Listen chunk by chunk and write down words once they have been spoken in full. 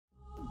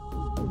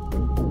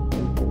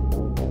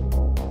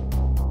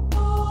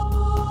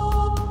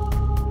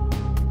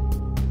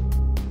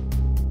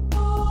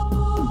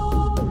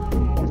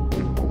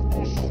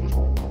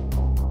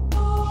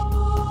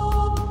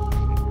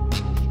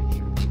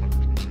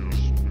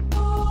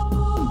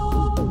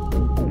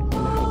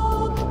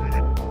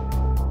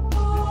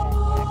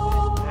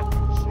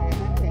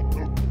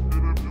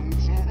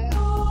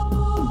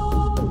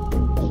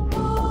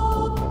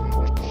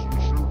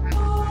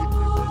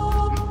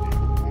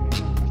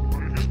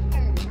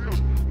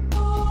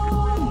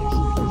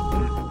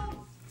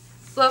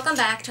Welcome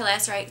back to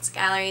Last Rites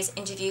Gallery's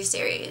interview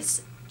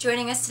series.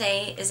 Joining us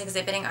today is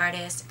exhibiting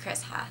artist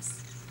Chris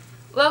Haas.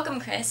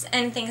 Welcome, Chris,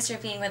 and thanks for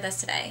being with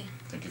us today.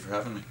 Thank you for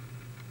having me.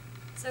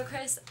 So,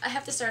 Chris, I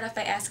have to start off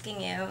by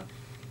asking you,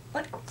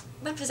 what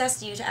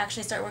possessed you to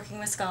actually start working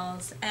with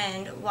skulls,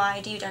 and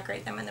why do you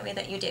decorate them in the way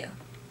that you do?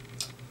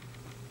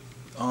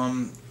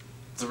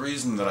 The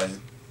reason that I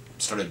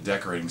started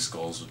decorating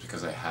skulls was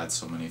because I had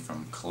so many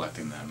from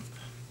collecting them.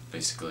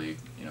 Basically,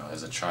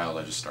 as a child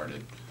I just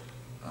started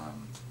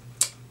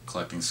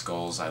collecting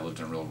skulls. I lived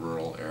in a real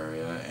rural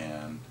area,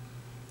 and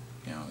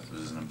it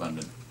was an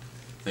abundant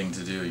thing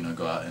to do.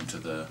 Go out into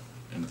the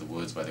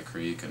woods by the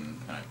creek, and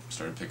I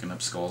started picking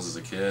up skulls as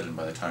a kid. And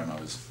by the time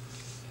I was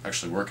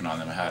actually working on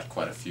them, I had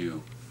quite a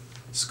few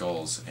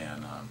skulls.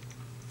 And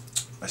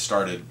I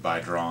started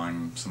by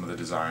drawing some of the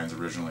designs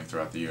originally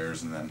throughout the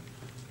years, and then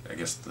I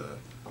guess the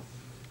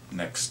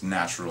next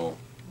natural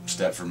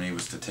step for me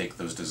was to take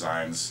those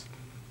designs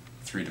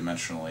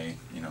three-dimensionally,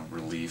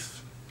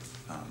 relief.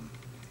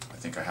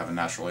 I think I have a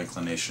natural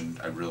inclination.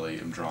 I really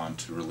am drawn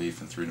to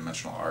relief and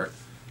three-dimensional art,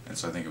 and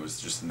so I think it was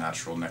just a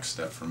natural next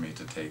step for me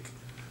to take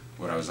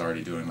what I was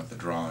already doing with the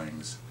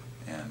drawings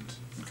and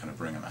kind of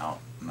bring them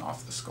out and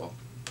off the skull.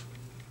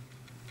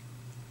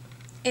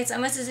 It's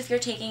almost as if you're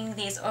taking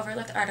these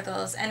overlooked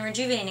articles and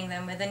rejuvenating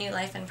them with a new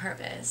life and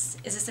purpose.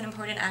 Is this an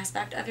important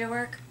aspect of your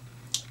work?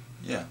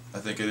 Yeah, I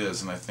think it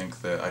is, and I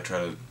think that I try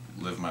to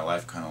live my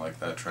life kind of like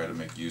that, try to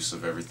make use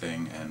of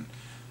everything and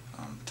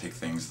take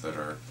things that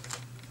are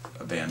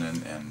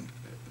abandoned and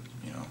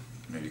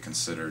maybe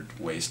considered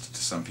waste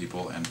to some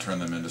people and turn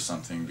them into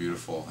something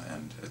beautiful,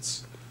 and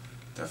it's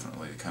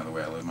definitely kind of the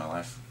way I live my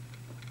life.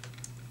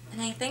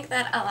 And I think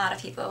that a lot of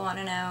people want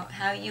to know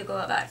how you go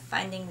about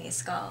finding these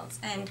skulls,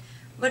 and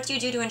what do you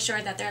do to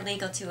ensure that they're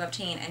legal to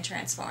obtain and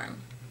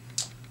transform?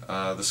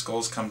 The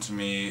skulls come to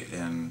me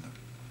in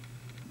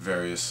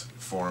various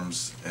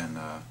forms and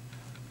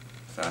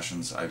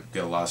fashions. I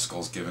get a lot of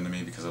skulls given to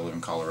me because I live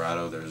in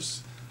Colorado.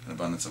 There's an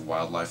abundance of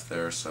wildlife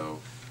there, so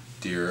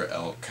deer,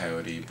 elk,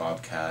 coyote,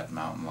 bobcat,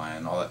 mountain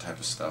lion, all that type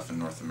of stuff in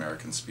North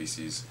American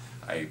species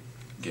I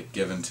get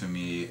given to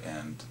me,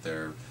 and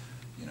they're,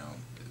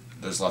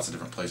 there's lots of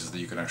different places that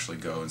you can actually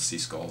go and see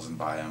skulls and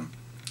buy them.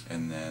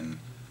 And then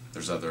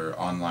there's other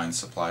online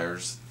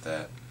suppliers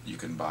that you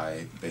can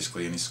buy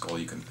basically any skull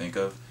you can think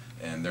of,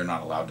 and they're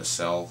not allowed to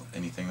sell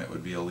anything that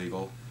would be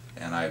illegal.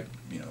 And I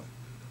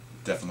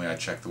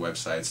check the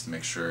websites to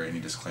make sure any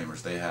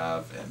disclaimers they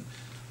have, and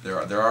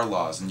there are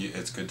laws, and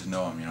it's good to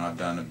know them. I've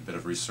done a bit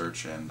of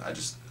research, and I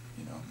just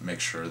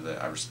make sure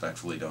that I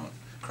respectfully don't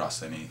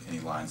cross any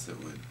lines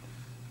that would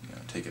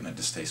take it in a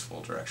distasteful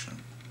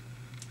direction.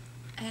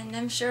 And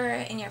I'm sure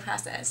in your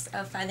process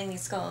of finding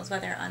these skulls,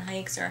 whether on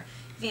hikes or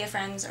via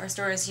friends or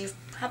stores, you've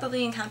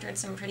probably encountered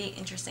some pretty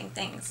interesting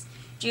things.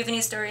 Do you have any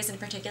stories in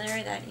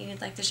particular that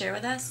you'd like to share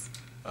with us?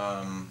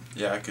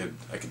 Yeah, I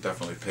could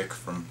definitely pick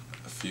from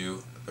a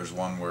few. There's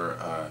one where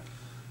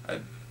I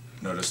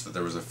noticed that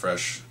there was a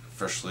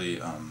freshly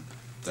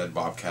dead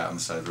bobcat on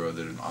the side of the road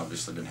that had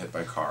obviously been hit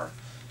by a car,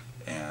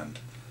 and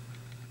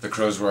the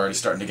crows were already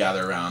starting to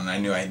gather around, and I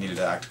knew I needed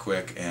to act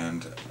quick,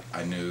 and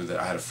I knew that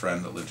I had a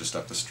friend that lived just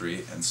up the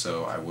street, and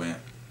so I went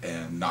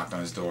and knocked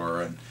on his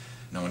door, and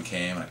no one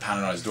came, and I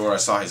pounded on his door. I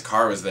saw his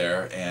car was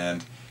there,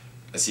 and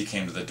as he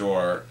came to the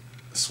door,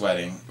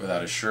 sweating,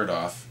 without his shirt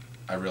off,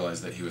 I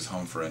realized that he was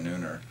home for a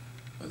nooner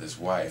with his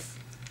wife,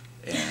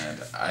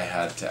 and I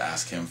had to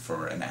ask him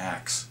for an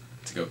axe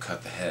to go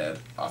cut the head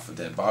off a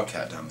dead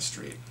bobcat down the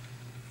street.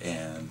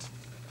 And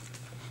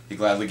he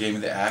gladly gave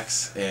me the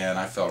axe, and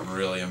I felt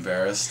really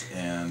embarrassed,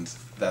 and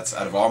that's,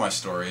 out of all my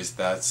stories,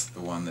 that's the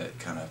one that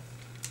kind of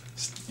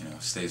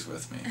stays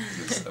with me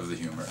because of the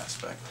humor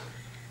aspect.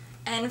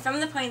 And from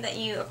the point that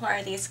you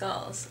acquire these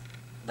skulls,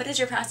 what does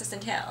your process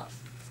entail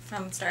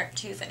from start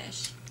to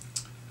finish?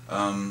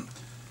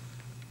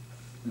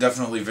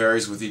 Definitely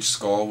varies with each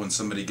skull. When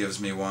somebody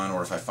gives me one,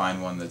 or if I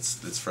find one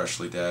that's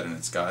freshly dead and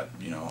it's got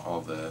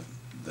all the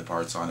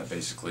parts on it,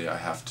 basically I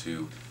have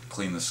to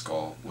clean the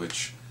skull,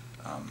 which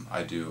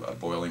I do a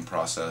boiling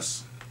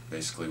process,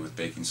 basically with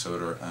baking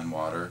soda and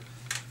water,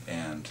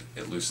 and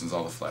it loosens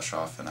all the flesh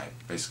off, and I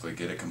basically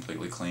get it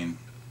completely clean.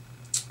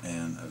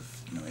 And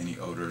of any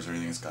odors or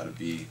anything, it's got to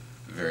be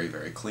very,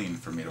 very clean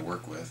for me to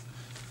work with.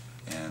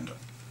 And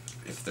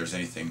if there's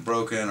anything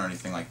broken or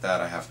anything like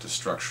that, I have to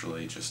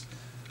structurally just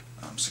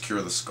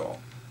secure the skull.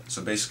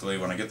 So basically,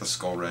 when I get the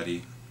skull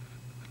ready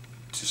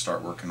to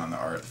start working on the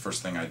art, the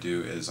first thing I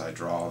do is I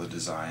draw the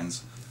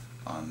designs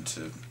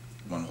onto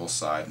one whole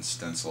side and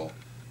stencil,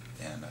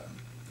 and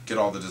get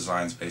all the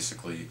designs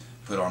basically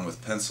put on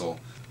with pencil.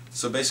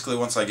 So basically,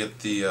 once I get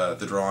the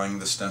drawing,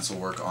 the stencil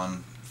work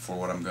on for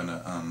what I'm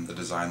gonna the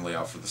design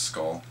layout for the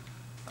skull,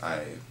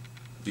 I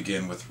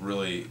begin with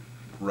really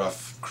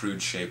rough,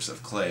 crude shapes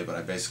of clay, but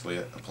I basically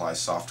apply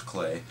soft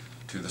clay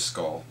to the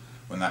skull.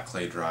 When that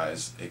clay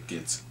dries, it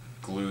gets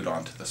glued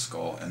onto the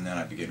skull, and then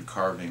I begin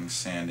carving,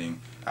 sanding,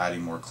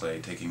 adding more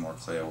clay, taking more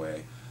clay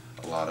away.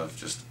 A lot of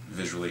just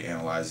visually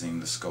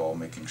analyzing the skull,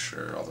 making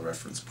sure all the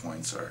reference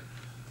points are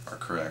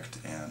correct,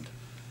 and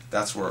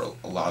that's where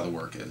a lot of the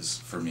work is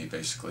for me.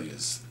 Basically,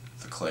 is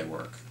the clay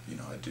work. You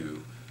know, I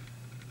do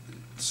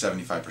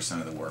 75%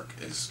 of the work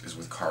is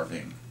with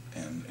carving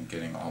and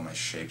getting all my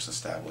shapes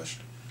established.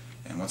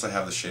 And once I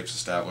have the shapes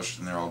established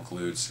and they're all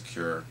glued,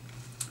 secure,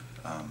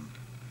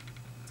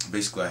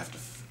 basically I have to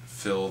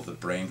fill the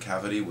brain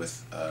cavity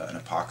with an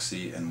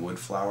epoxy and wood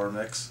flour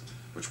mix,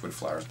 which wood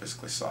flour is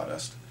basically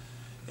sawdust.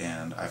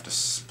 And I have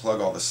to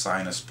plug all the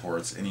sinus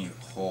ports, any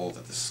hole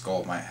that the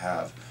skull might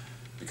have,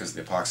 because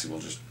the epoxy will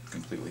just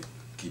completely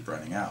keep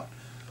running out.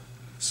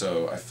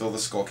 So I fill the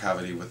skull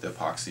cavity with the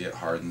epoxy, it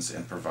hardens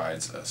and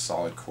provides a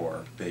solid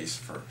core base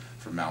for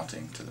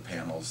mounting to the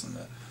panels and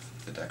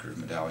the decorative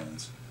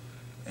medallions.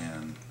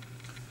 And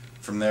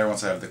from there,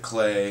 once I have the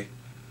clay,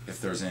 if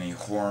there's any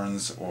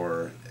horns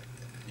or,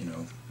 you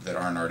know, that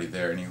aren't already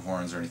there, any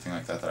horns or anything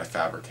like that I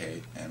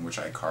fabricate, and which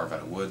I carve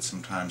out of wood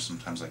sometimes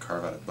I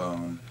carve out of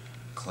bone,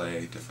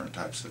 clay, different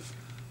types of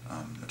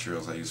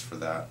materials I use for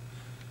that.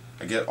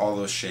 I get all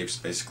those shapes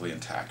basically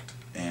intact,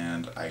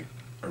 and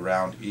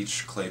around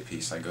each clay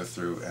piece I go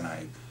through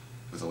and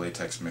with a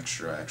latex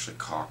mixture, I actually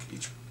caulk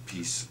each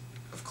piece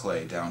of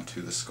clay down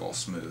to the skull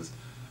smooth.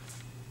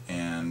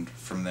 And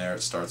from there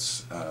it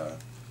starts, I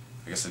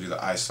guess I do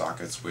the eye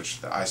sockets,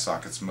 which the eye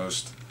sockets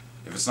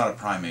if it's not a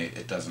primate,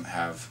 it doesn't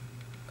have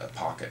a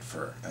pocket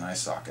for an eye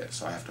socket,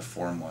 so I have to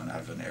form one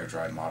out of an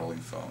air-dried modeling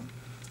foam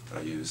that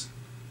I use.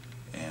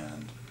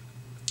 And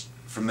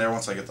from there,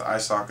 once I get the eye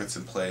sockets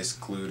in place,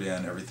 glued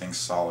in, everything's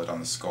solid on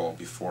the skull,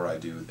 before I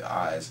do the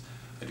eyes,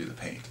 I do the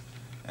paint.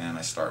 And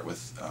I start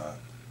with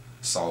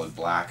solid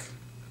black.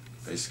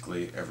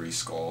 Basically, every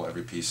skull,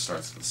 every piece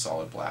starts with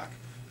solid black.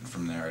 And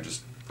from there, I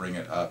just bring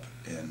it up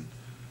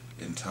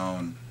in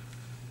tone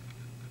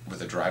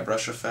with a dry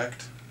brush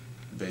effect,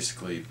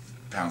 basically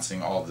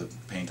pouncing all the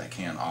paint I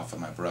can off of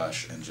my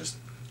brush and just,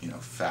 you know,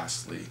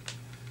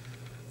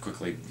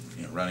 quickly,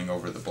 you know, running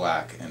over the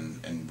black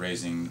and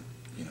raising,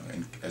 you know,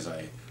 and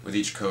with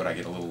each coat I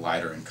get a little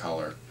lighter in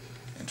color,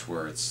 and to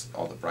where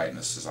all the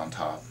brightness is on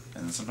top.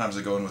 And then sometimes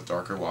I go in with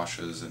darker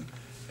washes and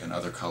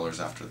other colors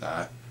after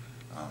that.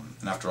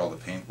 And after all the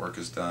paint work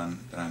is done,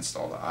 then I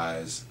install the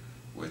eyes,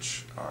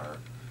 which are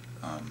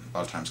a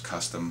lot of times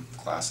custom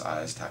glass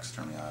eyes,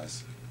 taxidermy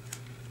eyes.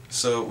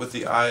 So with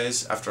the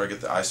eyes, after I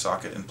get the eye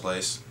socket in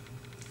place,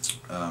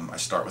 I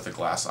start with a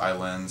glass eye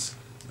lens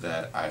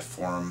that I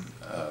form,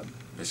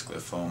 basically a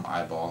foam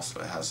eyeball,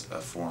 so it has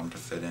a form to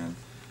fit in.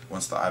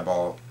 Once the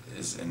eyeball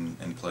is in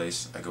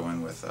place, I go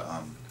in with,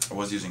 I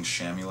was using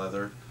chamois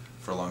leather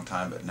for a long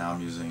time, but now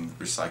I'm using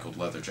recycled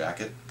leather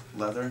jacket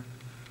leather,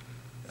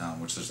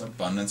 which there's an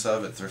abundance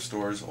of at thrift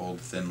stores. Old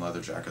thin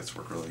leather jackets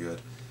work really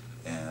good.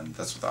 And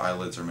that's what the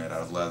eyelids are made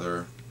out of,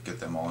 leather.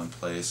 Get them all in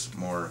place,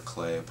 more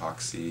clay,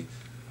 epoxy.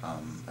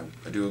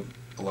 I do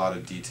a lot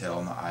of detail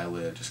on the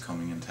eyelid, just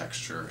combing in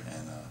texture,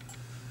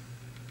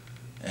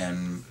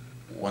 and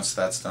once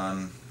that's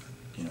done,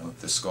 you know,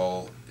 the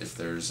skull, if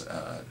there's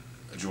a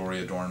jewelry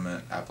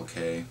adornment,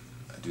 applique,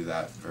 I do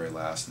that very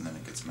last, and then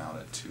it gets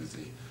mounted to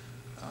the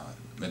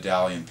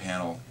medallion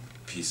panel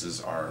pieces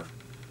are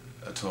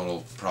a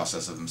total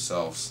process of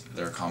themselves.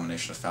 They're a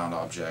combination of found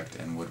object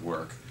and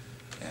woodwork,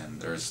 and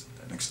there's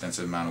an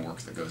extensive amount of work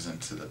that goes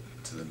into the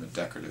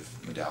decorative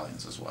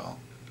medallions as well.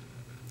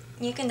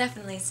 You can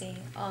definitely see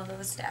all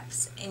those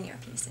steps in your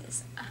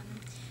pieces.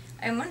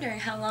 I'm wondering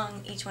how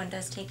long each one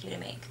does take you to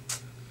make.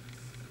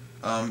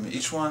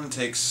 Each one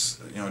takes,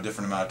 you know, a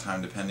different amount of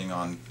time depending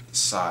on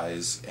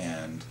size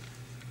and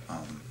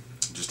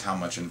just how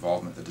much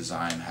involvement the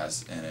design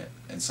has in it.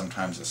 And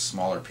sometimes a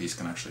smaller piece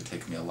can actually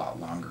take me a lot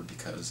longer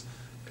because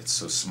it's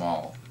so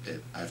small.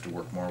 I have to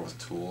work more with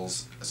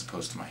tools as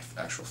opposed to my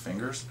actual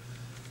fingers.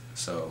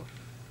 So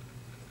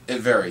it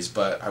varies,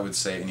 but I would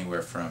say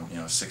anywhere from, you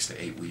know, 6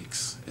 to 8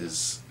 weeks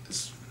is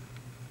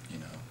you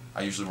know,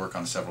 I usually work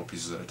on several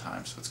pieces at a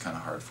time, so it's kind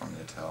of hard for me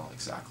to tell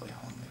exactly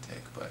how long they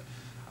take, but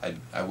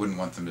I wouldn't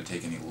want them to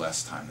take any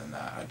less time than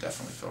that. I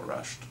definitely feel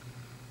rushed.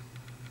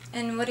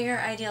 And what are your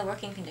ideal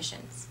working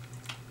conditions?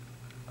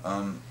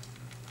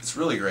 It's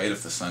really great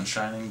if the sun's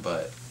shining,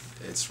 but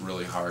it's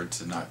really hard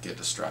to not get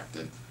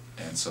distracted,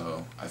 and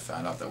so I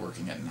found out that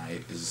working at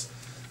night is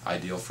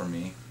ideal for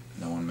me.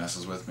 No one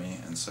messes with me,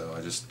 and so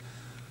I just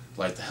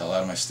light the hell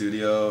out of my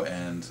studio,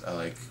 and I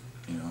like,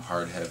 you know,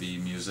 hard, heavy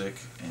music,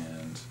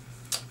 and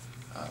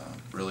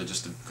really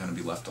just to kind of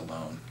be left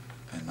alone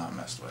and not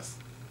messed with,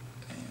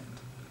 and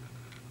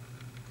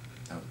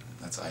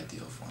that's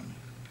ideal for me.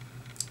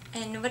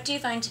 And what do you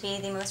find to be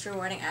the most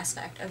rewarding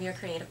aspect of your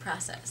creative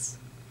process?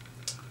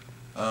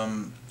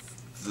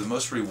 The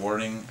most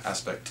rewarding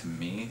aspect to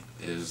me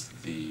is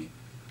the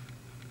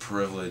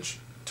privilege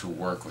to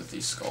work with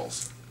these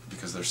skulls,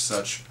 because they're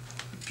such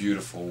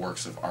beautiful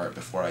works of art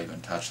before I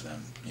even touch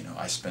them. You know,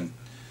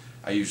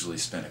 I usually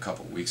spend a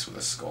couple weeks with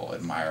a skull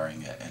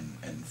admiring it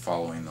and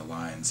following the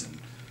lines and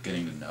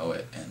getting to know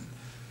it, and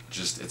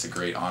just it's a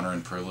great honor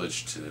and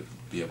privilege to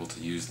be able to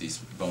use these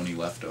bony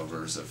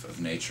leftovers of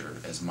nature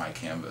as my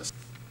canvas.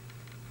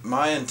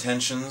 My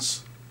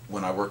intentions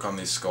when I work on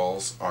these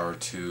skulls are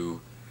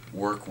to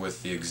work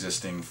with the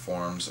existing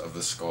forms of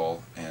the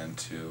skull and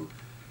to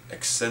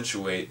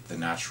accentuate the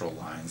natural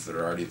lines that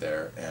are already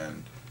there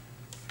and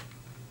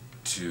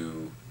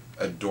to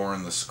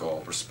adorn the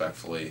skull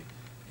respectfully.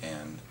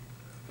 And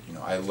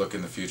I look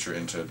in the future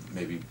into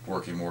maybe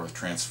working more with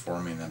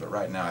transforming them, but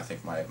right now I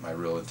think my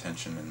real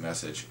intention and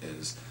message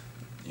is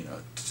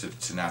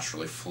to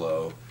naturally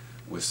flow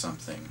with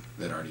something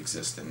that already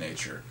exists in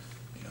nature.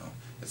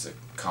 It's a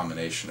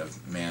combination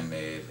of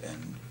man-made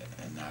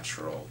and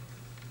natural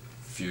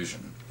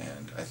fusion,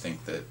 and I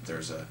think that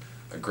there's a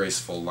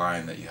graceful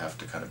line that you have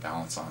to kind of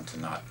balance on to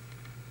not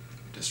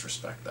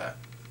disrespect that.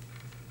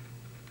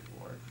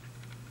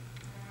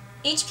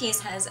 Each piece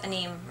has a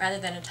name rather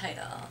than a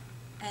title,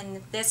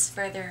 and this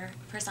further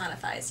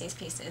personifies these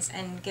pieces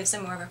and gives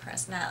them more of a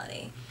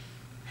personality.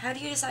 How do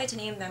you decide to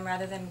name them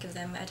rather than give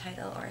them a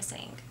title or a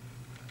saying?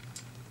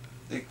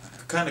 They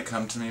kind of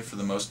come to me for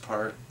the most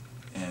part,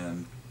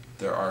 and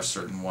there are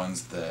certain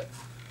ones that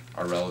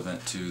are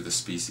relevant to the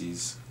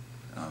species.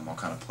 I'll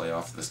kind of play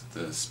off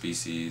the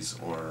species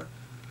or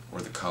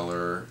the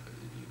color,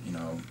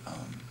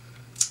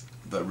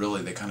 but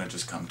really they kind of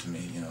just come to me,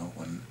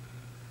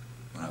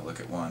 when I look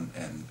at one,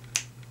 and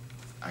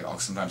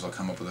sometimes I'll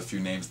come up with a few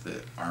names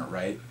that aren't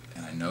right,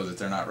 and I know that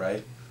they're not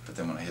right, but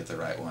then when I hit the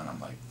right one, I'm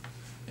like,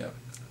 yep,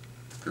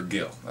 you're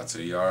Gil, that's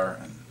who you are.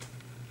 And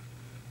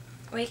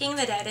Waking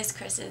the Dead is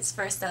Chris's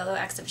first solo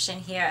exhibition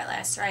here at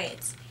Last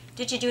Rites.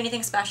 Did you do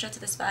anything special to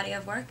this body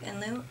of work in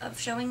lieu of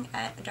showing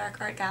at a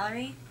dark art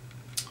gallery?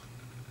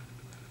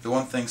 The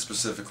one thing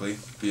specifically,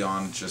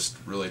 beyond just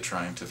really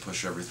trying to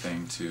push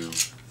everything to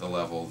the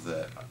level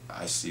that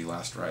I see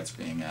Last Rites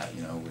being at,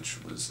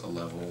 which was a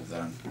level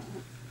that I'm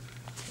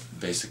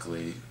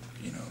basically,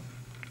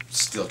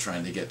 still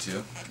trying to get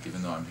to,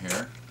 even though I'm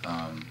here.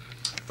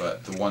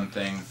 But the one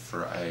thing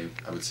I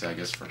would say, I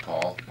guess for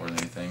Paul more than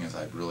anything, is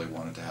I really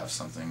wanted to have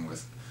something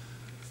with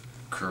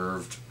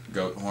curved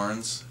goat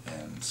horns,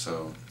 and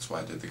so that's why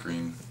I did the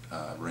green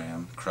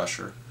ram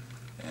crusher.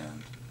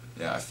 And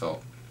yeah, I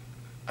felt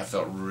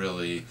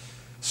really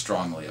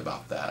strongly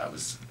about that. I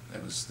was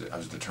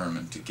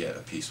determined to get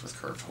a piece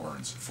with curved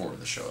horns for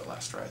the show at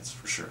Last Rites,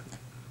 for sure.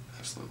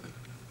 Absolutely.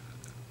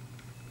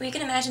 We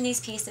can imagine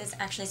these pieces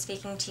actually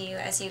speaking to you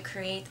as you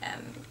create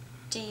them.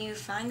 Do you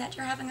find that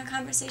you're having a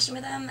conversation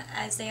with them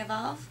as they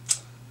evolve?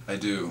 I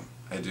do,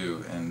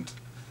 and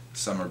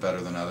some are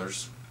better than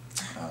others.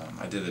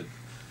 I did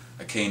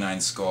a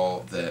canine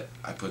skull that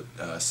I put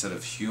a set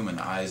of human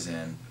eyes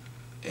in,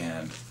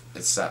 and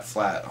it sat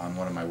flat on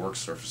one of my work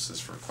surfaces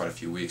for quite a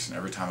few weeks, and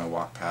every time I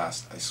walked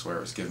past, I swear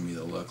it was giving me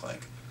the look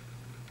like,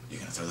 you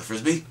gonna throw the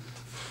frisbee?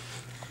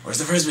 Where's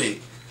the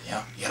frisbee?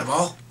 Yeah, you got a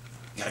ball?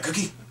 You got a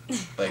cookie?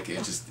 Like, it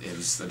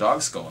was the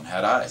dog skull and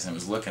had eyes, and it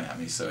was looking at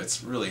me, so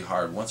it's really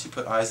hard. Once you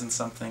put eyes in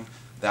something,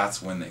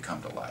 that's when they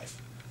come to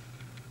life.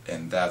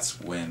 And that's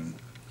when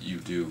you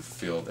do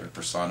feel they're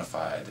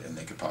personified and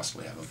they could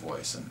possibly have a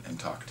voice and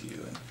talk to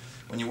you. And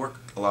when you work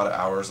a lot of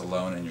hours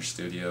alone in your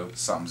studio,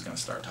 something's going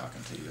to start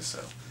talking to you, so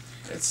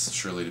it's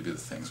surely to be the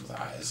things with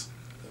eyes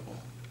that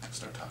will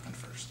start talking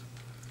first.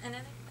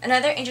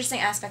 Another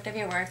interesting aspect of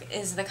your work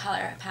is the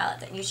color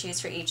palette that you choose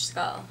for each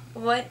skull.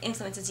 What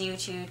influences you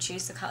to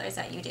choose the colors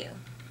that you do?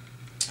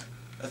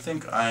 I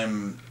think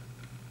I'm,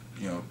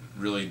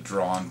 really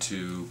drawn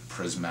to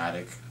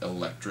prismatic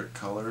electric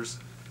colors.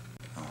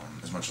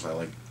 As much as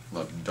I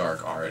love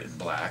dark art and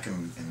black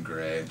and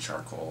gray and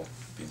charcoal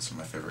being some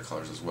of my favorite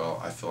colors as well,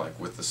 I feel like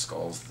with the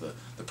skulls,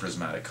 the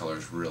prismatic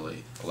colors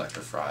really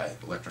electrify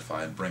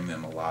and bring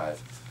them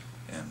alive.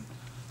 And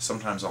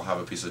sometimes I'll have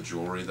a piece of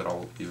jewelry that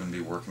I'll even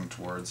be working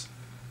towards.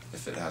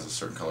 If it has a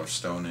certain color of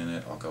stone in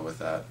it, I'll go with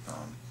that.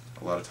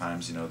 A lot of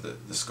times,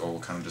 the skull will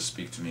kind of just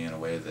speak to me in a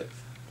way that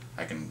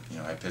I can,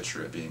 I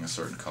picture it being a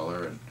certain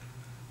color, and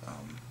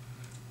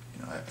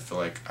I feel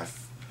like I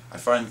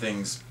find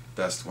things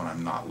best when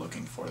I'm not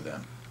looking for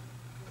them.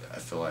 I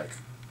feel like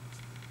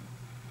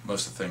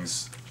most of the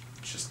things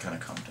just kind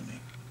of come to me.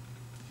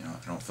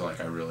 I don't feel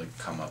like I really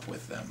come up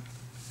with them.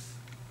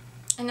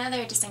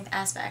 Another distinct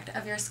aspect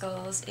of your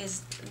skulls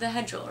is the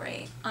head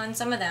jewelry. On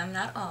some of them,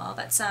 not all,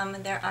 but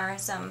some, there are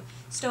some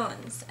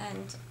stones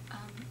and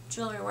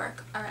jewelry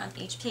work around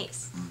each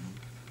piece.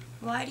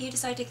 Mm-hmm. Why do you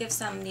decide to give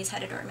some these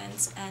head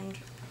adornments and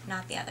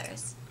not the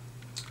others?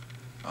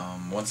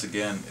 Once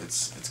again,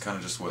 it's kind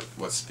of just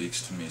what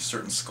speaks to me.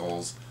 Certain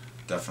skulls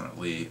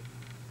definitely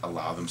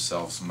allow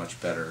themselves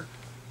much better.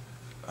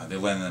 They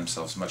lend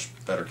themselves much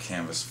better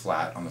canvas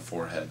flat on the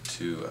forehead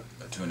to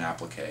an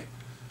applique.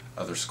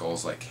 Other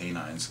skulls, like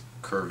canines,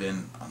 curve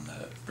in on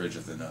the bridge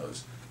of the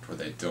nose, where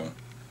they're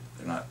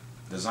not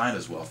designed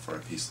as well for a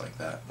piece like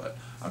that. But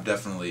I'm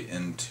definitely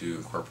into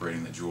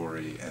incorporating the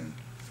jewelry, and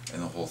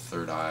the whole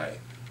third eye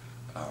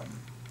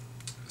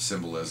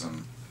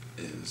symbolism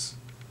is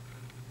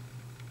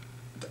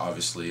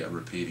obviously a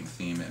repeating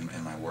theme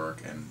in my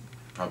work, and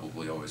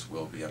probably always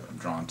will be. I'm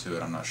drawn to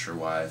it. I'm not sure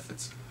why. If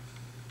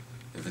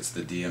it's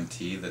the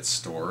DMT that's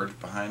stored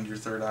behind your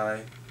third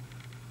eye,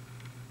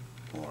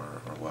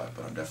 or what,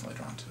 but I'm definitely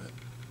drawn to it.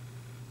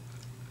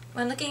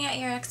 When looking at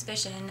your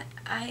exhibition,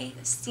 I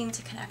seem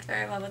to connect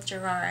very well with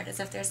Gerard, as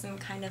if there's some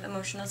kind of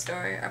emotional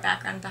story or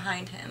background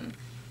behind him.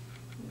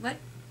 What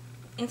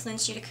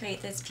influenced you to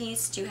create this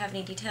piece? Do you have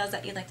any details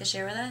that you'd like to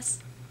share with us?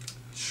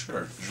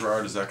 Sure.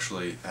 Gerard has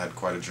actually had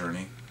quite a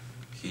journey.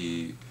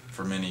 He,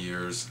 for many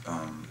years,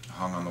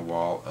 hung on the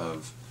wall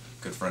of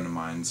a good friend of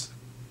mine's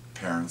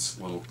parents'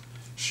 little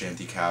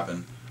shanty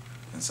cabin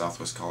in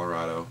southwest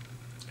Colorado,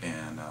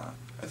 and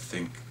I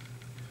think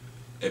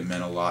it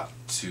meant a lot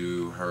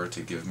to her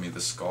to give me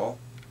the skull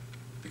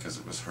because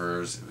it was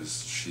hers.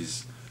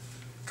 She's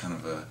kind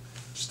of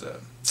just a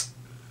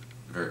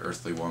very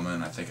earthly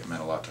woman. I think it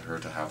meant a lot to her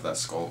to have that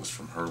skull. It was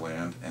from her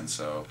land, and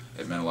so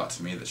it meant a lot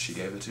to me that she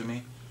gave it to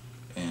me.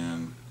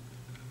 And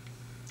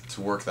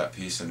to work that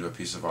piece into a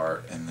piece of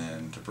art and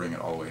then to bring it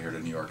all the way here to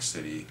New York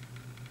City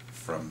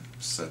from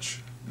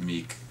such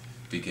meek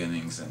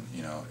beginnings, and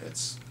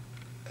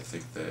I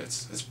think that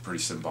it's pretty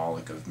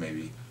symbolic of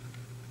maybe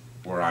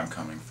where I'm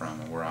coming from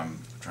and where I'm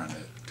trying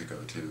to go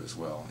to as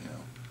well,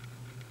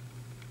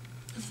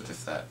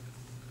 if that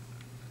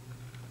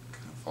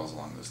kind of falls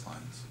along those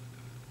lines.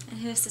 And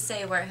who's to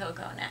say where he'll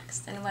go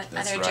next and what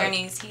That's other right.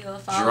 journeys he will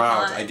follow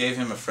Gerard, on? I gave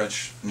him a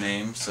French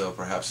name, so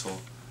perhaps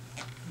he'll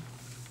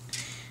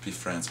be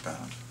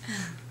France-bound.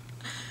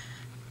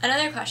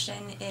 Another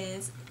question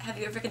is, have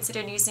you ever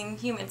considered using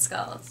human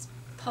skulls?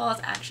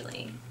 Paul's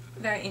actually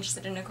very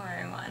interested in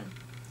acquiring one.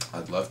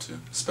 I'd love to,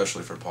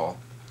 especially for Paul.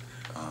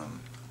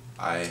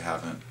 I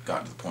haven't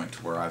gotten to the point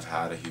to where I've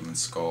had a human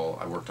skull.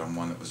 I worked on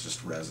one that was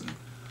just resin.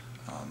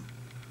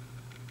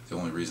 The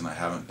only reason I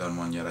haven't done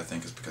one yet, I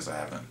think, is because I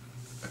haven't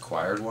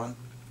acquired one.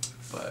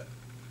 But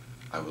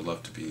I would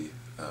love to be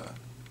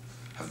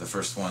have the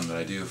first one that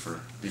I do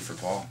be for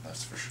Paul.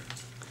 That's for sure.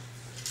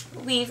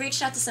 We've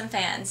reached out to some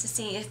fans to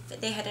see if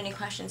they had any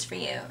questions for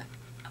you.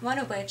 One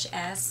of which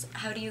asks,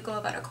 how do you go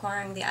about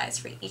acquiring the eyes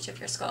for each of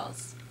your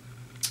skulls?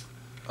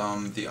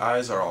 The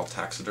eyes are all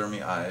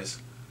taxidermy eyes,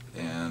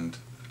 and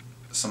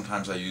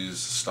sometimes I use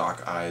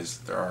stock eyes.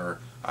 There are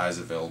eyes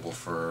available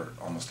for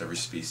almost every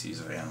species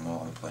of animal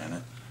on the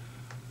planet,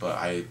 but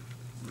I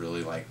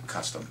really like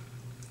custom.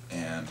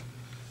 And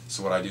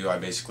so what I do, I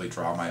basically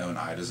draw my own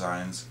eye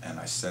designs, and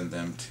I send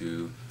them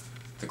to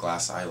the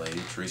glass eye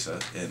lady, Teresa,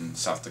 in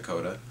South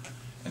Dakota,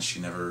 and she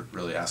never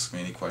really asks me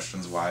any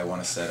questions why I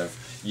want a set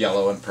of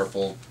yellow and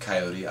purple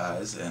coyote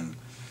eyes, and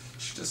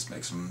she just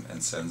makes them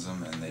and sends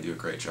them, and they do a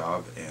great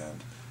job.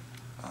 And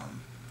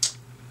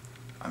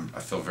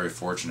I feel very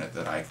fortunate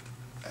that I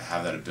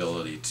have that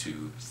ability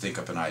to think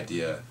up an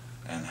idea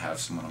and have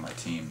someone on my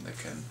team that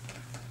can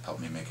help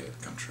me make it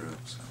come true.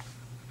 So.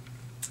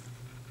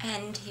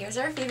 And here's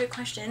our favorite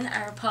question,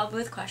 our Paul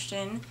Booth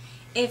question.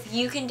 If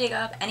you can dig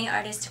up any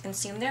artist to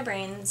consume their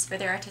brains for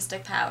their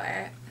artistic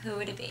power, who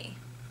would it be?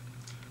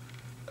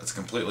 That's a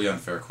completely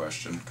unfair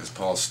question because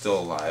Paul's still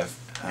alive.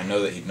 I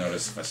know that he'd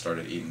notice if I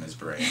started eating his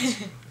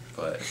brains,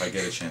 but if I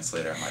get a chance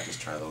later, I might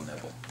just try a little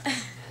nibble.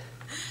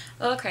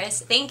 Well,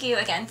 Chris, thank you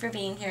again for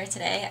being here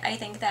today. I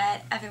think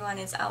that everyone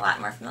is a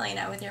lot more familiar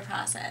now with your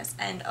process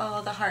and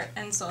all the heart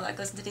and soul that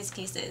goes into these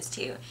pieces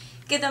to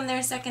give them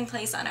their second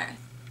place on Earth.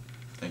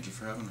 Thank you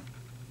for having me.